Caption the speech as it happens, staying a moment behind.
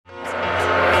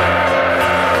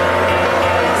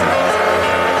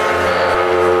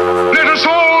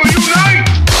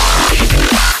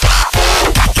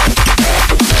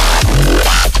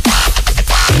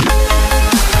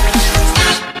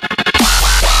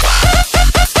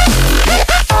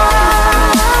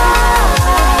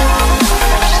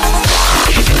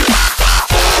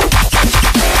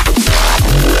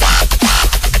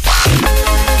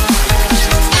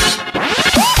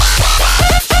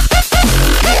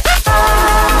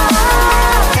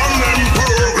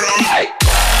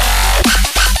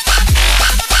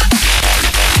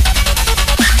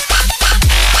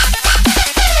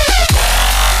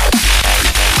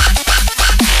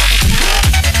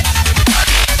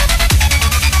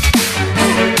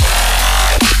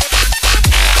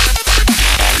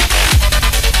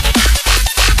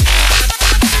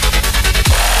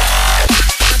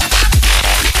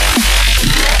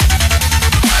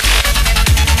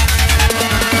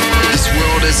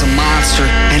as a monster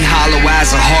and hollow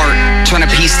as a heart, trying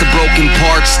to piece the broken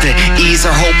parts to ease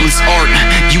our hopeless art.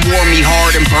 You wore me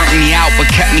hard and burnt me out, but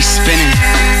kept me spinning.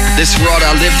 This world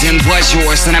I lived in was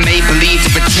yours, and I made believe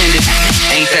to pretend it.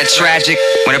 Ain't that tragic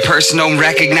when a person don't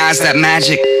recognize that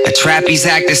magic? A trapeze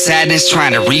act of sadness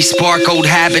trying to re-spark old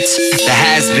habits. The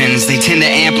has-beens, they tend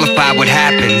to amplify what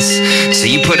happens, so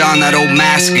you put on that old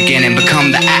mask again and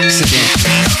become the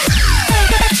accident.